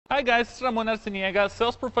Hi guys, it's Ramon Arciniega,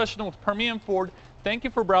 sales professional with Permian Ford. Thank you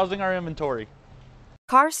for browsing our inventory.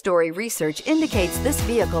 Car Story research indicates this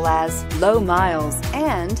vehicle as low miles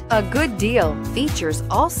and a good deal. Features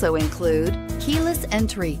also include keyless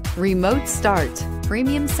entry, remote start,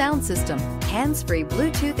 premium sound system, hands-free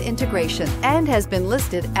Bluetooth integration, and has been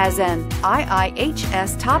listed as an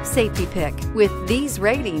IIHS top safety pick with these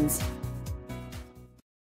ratings.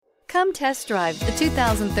 Come test drive the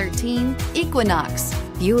 2013 Equinox.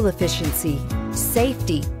 Fuel efficiency,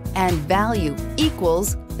 safety, and value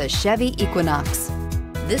equals the Chevy Equinox.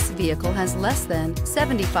 This vehicle has less than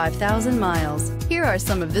 75,000 miles. Here are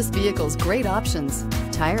some of this vehicle's great options: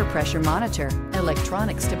 tire pressure monitor,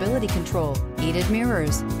 electronic stability control, heated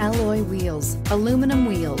mirrors, alloy wheels, aluminum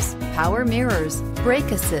wheels, power mirrors,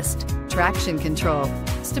 brake assist, traction control,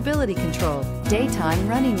 stability control, daytime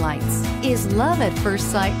running lights. Is love at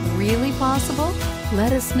first sight really possible?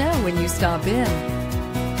 Let us know when you stop in.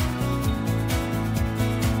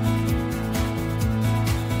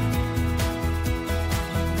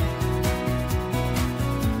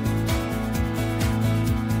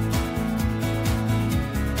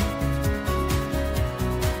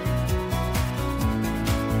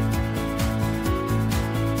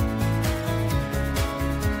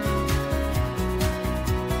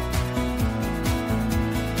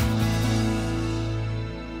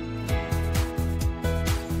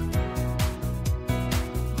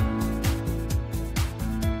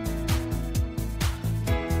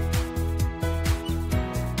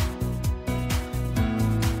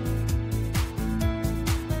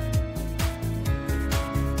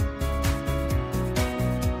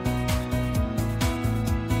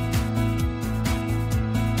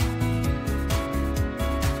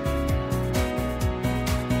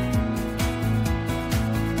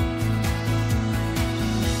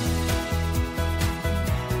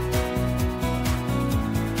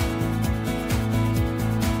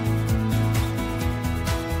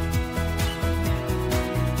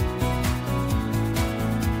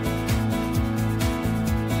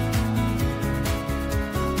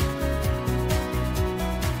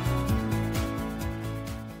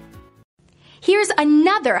 Here's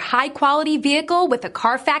another high-quality vehicle with a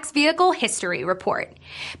Carfax Vehicle History Report.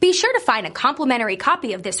 Be sure to find a complimentary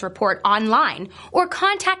copy of this report online or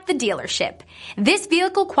contact the dealership. This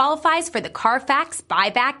vehicle qualifies for the Carfax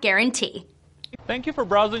Buyback Guarantee. Thank you for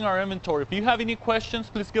browsing our inventory. If you have any questions,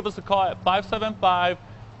 please give us a call at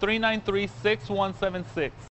 575-393-6176.